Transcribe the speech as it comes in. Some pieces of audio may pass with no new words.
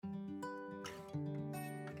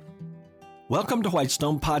Welcome to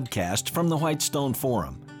Whitestone Podcast from the Whitestone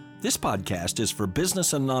Forum. This podcast is for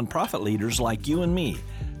business and nonprofit leaders like you and me,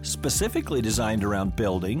 specifically designed around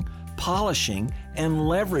building, polishing, and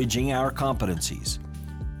leveraging our competencies.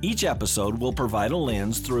 Each episode will provide a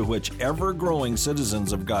lens through which ever-growing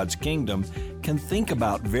citizens of God's kingdom can think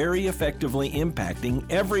about very effectively impacting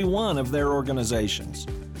every one of their organizations.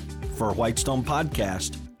 For Whitestone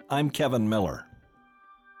Podcast, I'm Kevin Miller.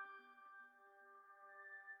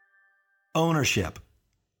 Ownership.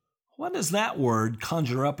 What does that word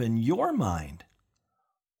conjure up in your mind?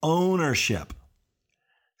 Ownership.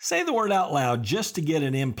 Say the word out loud just to get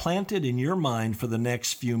it implanted in your mind for the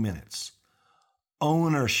next few minutes.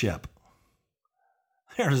 Ownership.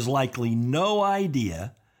 There's likely no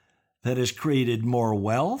idea that has created more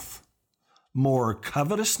wealth, more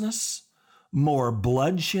covetousness, more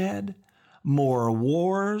bloodshed, more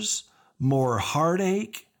wars, more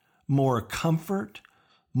heartache, more comfort,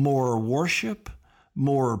 more worship,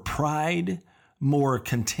 more pride, more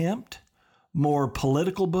contempt, more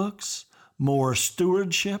political books, more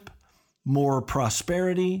stewardship, more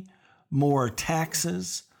prosperity, more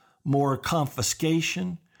taxes, more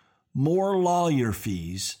confiscation, more lawyer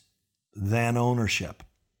fees than ownership.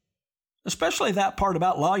 Especially that part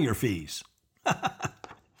about lawyer fees.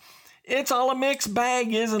 It's all a mixed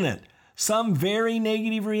bag, isn't it? Some very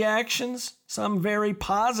negative reactions, some very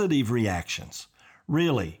positive reactions.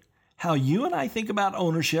 Really, how you and I think about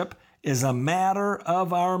ownership is a matter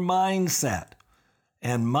of our mindset.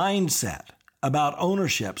 And mindset about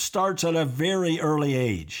ownership starts at a very early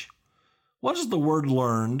age. What is the word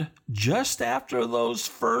learned just after those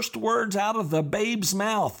first words out of the babe's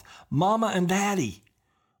mouth, mama and daddy?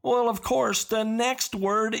 Well, of course, the next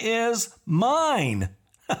word is mine.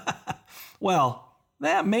 Well,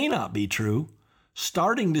 that may not be true.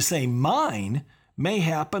 Starting to say mine may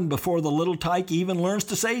happen before the little tyke even learns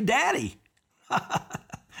to say daddy.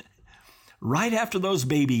 Right after those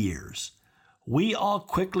baby years, we all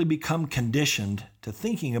quickly become conditioned to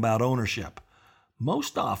thinking about ownership,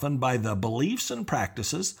 most often by the beliefs and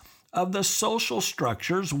practices of the social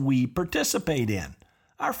structures we participate in.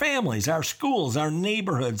 Our families, our schools, our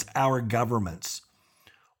neighborhoods, our governments.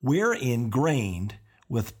 We're ingrained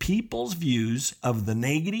with people's views of the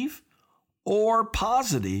negative or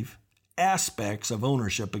positive aspects of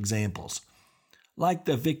ownership examples, like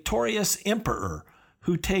the victorious emperor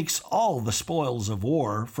who takes all the spoils of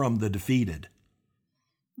war from the defeated,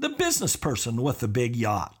 the business person with the big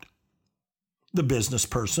yacht, the business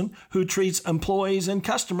person who treats employees and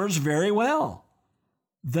customers very well,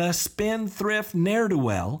 the spendthrift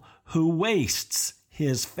ne'er-do-well who wastes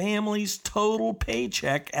his family's total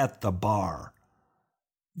paycheck at the bar,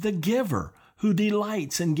 the giver who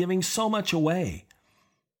delights in giving so much away,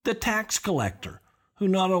 the tax collector who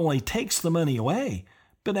not only takes the money away,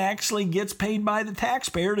 but actually gets paid by the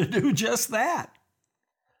taxpayer to do just that,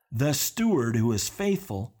 the steward who is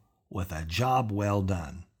faithful with a job well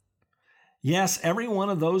done. Yes, every one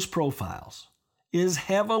of those profiles is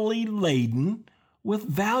heavily laden with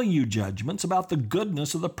value judgments about the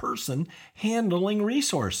goodness of the person handling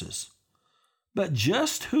resources. But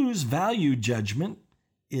just whose value judgment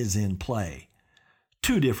is in play?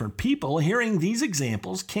 Two different people hearing these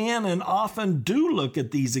examples can and often do look at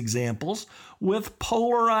these examples with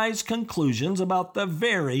polarized conclusions about the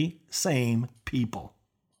very same people.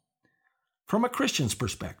 From a Christian's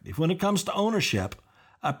perspective, when it comes to ownership,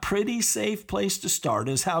 a pretty safe place to start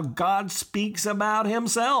is how God speaks about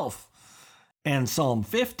himself. And Psalm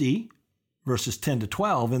 50, verses 10 to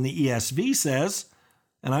 12 in the ESV says,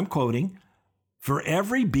 and I'm quoting, "For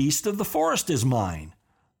every beast of the forest is mine,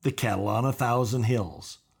 the cattle on 1,000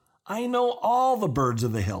 hills. I know all the birds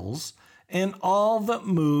of the hills, and all that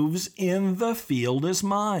moves in the field is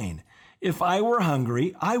mine. If I were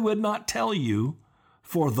hungry, I would not tell you,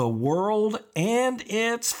 for the world and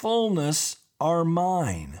its fullness are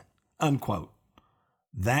mine." Unquote.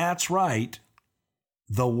 That's right.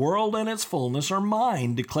 The world and its fullness are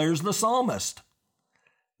mine, declares the psalmist.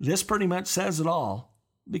 This pretty much says it all,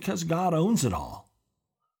 because God owns it all.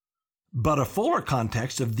 But a fuller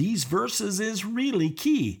context of these verses is really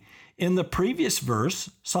key. In the previous verse,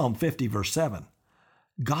 Psalm 50, verse 7,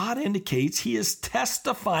 God indicates he is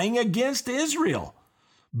testifying against Israel,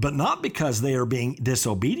 but not because they are being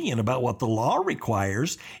disobedient about what the law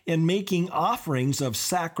requires in making offerings of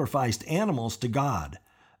sacrificed animals to God.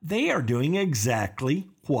 They are doing exactly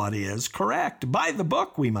what is correct, by the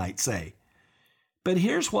book, we might say. But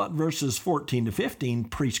here's what verses 14 to 15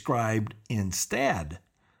 prescribed instead.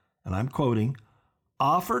 And I'm quoting,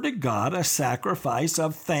 "Offer to God a sacrifice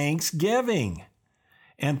of thanksgiving,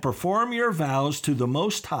 and perform your vows to the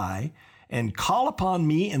Most High, and call upon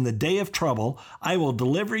me in the day of trouble. I will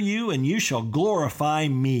deliver you, and you shall glorify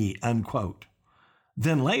me, unquote.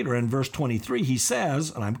 Then later in verse 23, he says,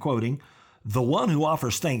 and I'm quoting, the one who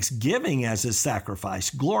offers thanksgiving as his sacrifice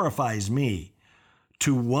glorifies me.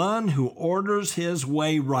 To one who orders his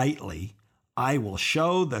way rightly, I will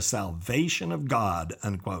show the salvation of God,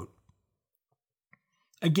 unquote.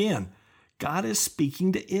 Again, God is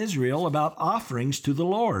speaking to Israel about offerings to the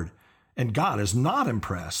Lord, and God is not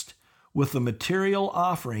impressed with the material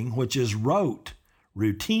offering which is rote,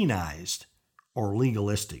 routinized, or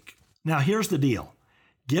legalistic. Now here's the deal.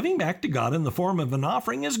 Giving back to God in the form of an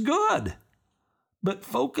offering is good, but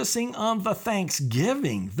focusing on the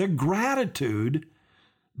thanksgiving, the gratitude,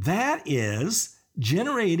 that is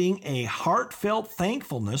generating a heartfelt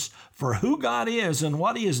thankfulness for who God is and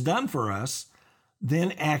what He has done for us,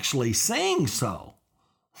 then actually saying so.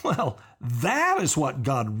 Well, that is what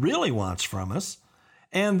God really wants from us.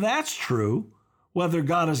 And that's true whether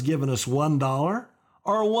God has given us $1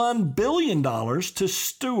 or $1 billion to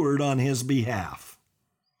steward on His behalf.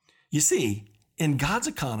 You see, in God's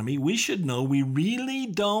economy, we should know we really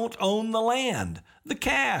don't own the land, the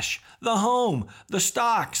cash, the home, the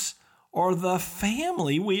stocks, or the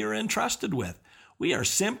family we are entrusted with. We are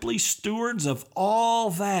simply stewards of all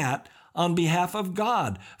that on behalf of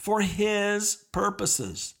God for His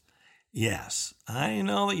purposes. Yes, I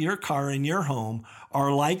know that your car and your home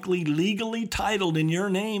are likely legally titled in your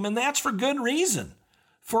name, and that's for good reason,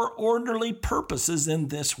 for orderly purposes in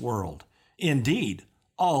this world. Indeed,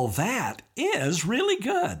 all that is really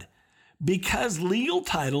good, because legal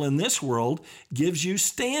title in this world gives you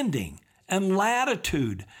standing and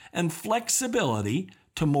latitude and flexibility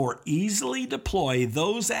to more easily deploy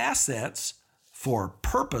those assets for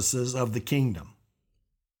purposes of the kingdom.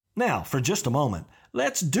 Now, for just a moment,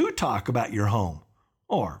 let's talk about your home,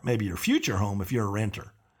 or maybe your future home if you're a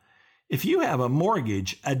renter. If you have a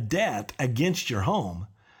mortgage, a debt against your home,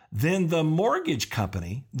 then the mortgage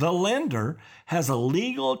company, the lender, has a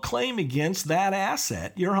legal claim against that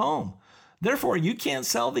asset, your home. Therefore, you can't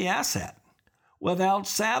sell the asset without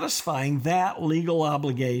satisfying that legal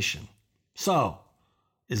obligation. So,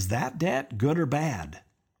 is that debt good or bad?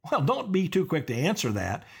 Well, don't be too quick to answer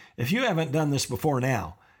that. If you haven't done this before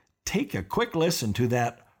now, take a quick listen to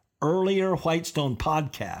that earlier Whitestone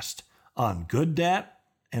podcast on good debt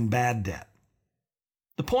and bad debt.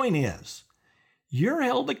 The point is, you're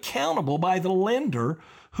held accountable by the lender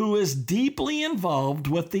who is deeply involved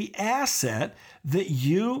with the asset that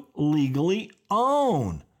you legally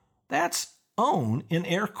own. That's own in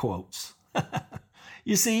air quotes.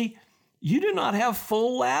 You see, you do not have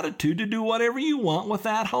full latitude to do whatever you want with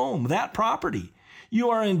that home, that property. You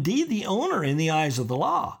are indeed the owner in the eyes of the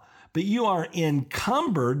law, but you are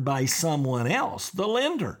encumbered by someone else, the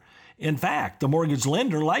lender. In fact, the mortgage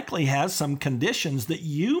lender likely has some conditions that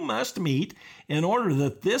you must meet in order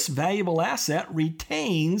that this valuable asset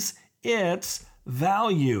retains its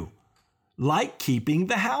value, like keeping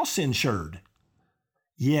the house insured.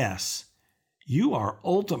 Yes, you are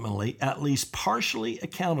ultimately at least partially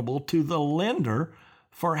accountable to the lender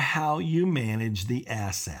for how you manage the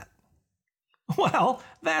asset. Well,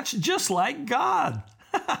 that's just like God.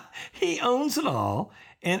 He owns it all,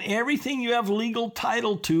 and everything you have legal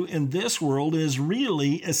title to in this world is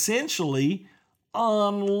really, essentially,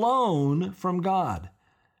 on loan from God.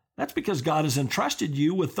 That's because God has entrusted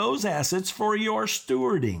you with those assets for your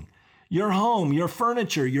stewarding. Your home, your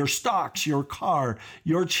furniture, your stocks, your car,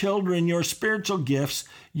 your children, your spiritual gifts,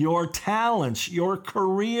 your talents, your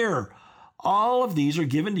career. All of these are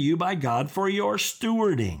given to you by God for your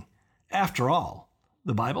stewarding. After all,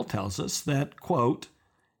 the Bible tells us that, quote,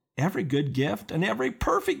 every good gift and every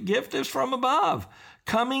perfect gift is from above,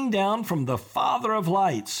 coming down from the Father of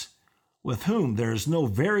lights, with whom there is no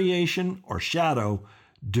variation or shadow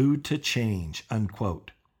due to change,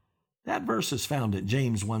 unquote. That verse is found at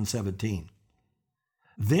James 1:17.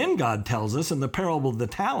 Then God tells us in the parable of the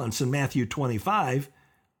talents in Matthew 25,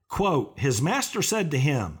 quote, his master said to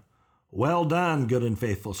him, well done, good and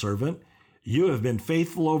faithful servant. You have been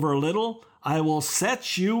faithful over a little. I will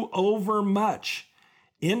set you over much.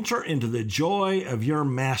 Enter into the joy of your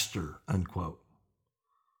master, unquote.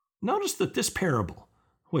 Notice that this parable,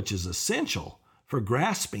 which is essential for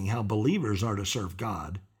grasping how believers are to serve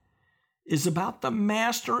God, is about the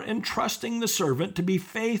master entrusting the servant to be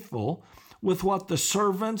faithful with what the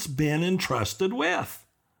servant's been entrusted with.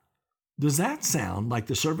 Does that sound like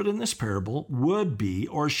the servant in this parable would be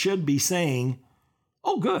or should be saying,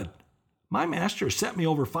 oh, good, my master has set me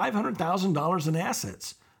over $500,000 in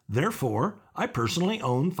assets. Therefore, I personally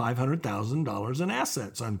own $500,000 in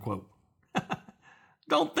assets, unquote.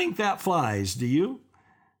 Don't think that flies, do you?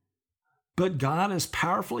 But God has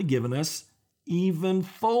powerfully given us even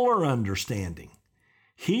fuller understanding.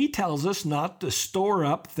 He tells us not to store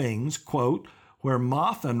up things, quote, where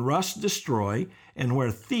moth and rust destroy and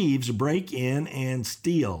where thieves break in and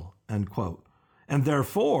steal, unquote. And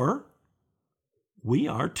therefore, we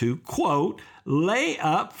are to, quote, lay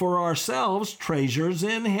up for ourselves treasures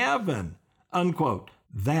in heaven, unquote.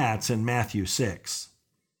 That's in Matthew 6.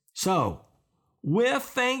 So, with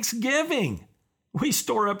thanksgiving, we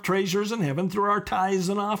store up treasures in heaven through our tithes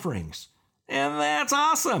and offerings. And that's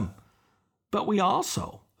awesome. But we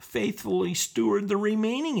also faithfully steward the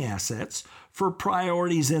remaining assets for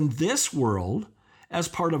priorities in this world as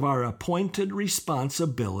part of our appointed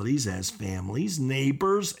responsibilities as families,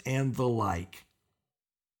 neighbors, and the like.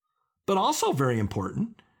 But also very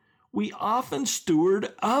important, we often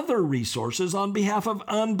steward other resources on behalf of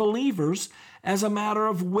unbelievers as a matter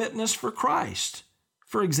of witness for Christ.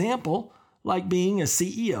 For example, like being a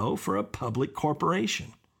CEO for a public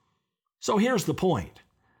corporation. So here's the point.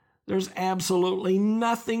 There's absolutely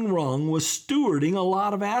nothing wrong with stewarding a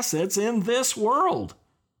lot of assets in this world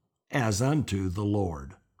as unto the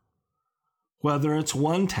Lord. Whether it's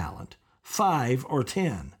 1 talent, 5, or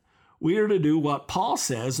 10, we are to do what Paul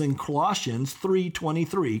says in Colossians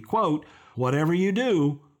 3:23, quote, whatever you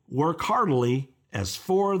do, work heartily as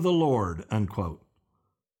for the Lord, unquote.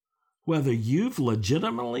 Whether you've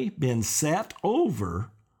legitimately been set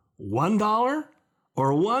over $1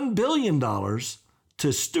 or $1 billion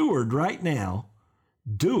to steward right now,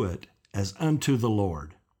 do it as unto the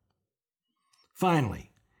Lord. Finally,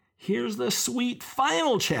 here's the sweet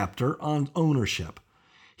final chapter on ownership.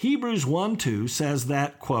 Hebrews 1:2 says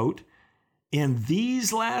that, quote, in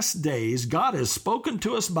these last days God has spoken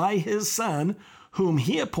to us by his Son, whom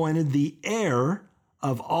he appointed the heir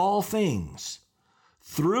of all things,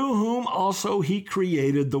 through whom also he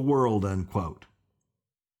created the world, unquote.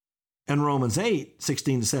 And Romans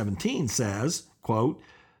 8:16-17 says, quote,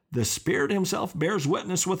 the Spirit himself bears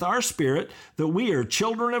witness with our spirit that we are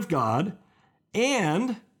children of God,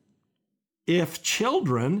 and if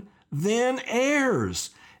children, then heirs,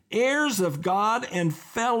 heirs of God and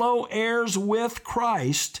fellow heirs with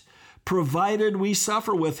Christ, provided we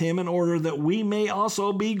suffer with him in order that we may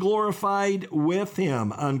also be glorified with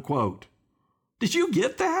him, unquote. Did you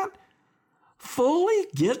get that? Fully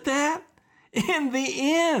get that? In the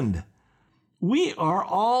end, we are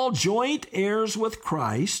all joint heirs with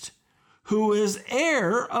Christ, who is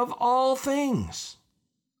heir of all things.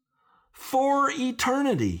 For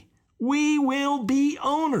eternity, we will be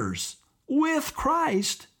owners with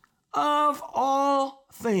Christ of all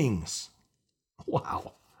things.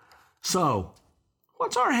 Wow. So,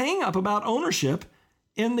 what's our hang-up about ownership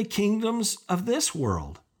in the kingdoms of this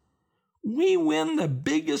world? We win the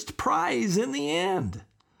biggest prize in the end.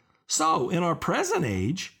 So, in our present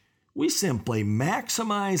age, we simply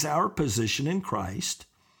maximize our position in Christ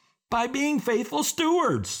by being faithful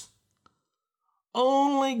stewards.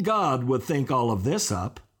 Only God would think all of this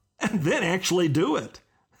up and then actually do it.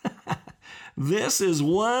 This is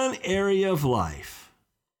one area of life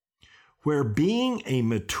where being a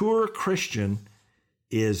mature Christian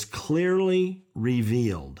is clearly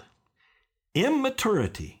revealed.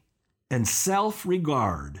 Immaturity and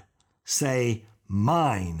self-regard say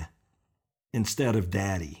mine instead of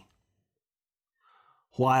daddy,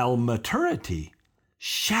 while maturity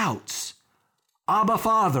shouts Abba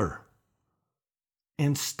Father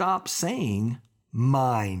and stops saying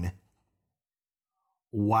mine.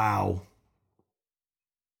 Wow.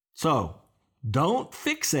 So, don't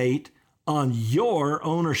fixate on your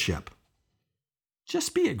ownership.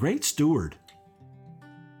 Just be a great steward.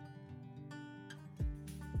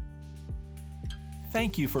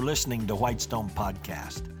 Thank you for listening to Whitestone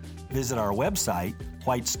Podcast. Visit our website,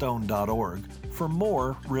 whitestone.org, for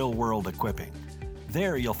more real-world equipping.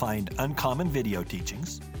 There you'll find uncommon video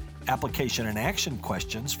teachings, application and action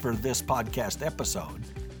questions for this podcast episode,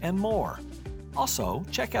 and more. Also,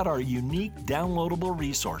 check out our unique downloadable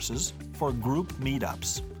resources for group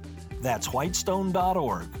meetups. That's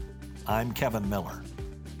whitestone.org. I'm Kevin Miller.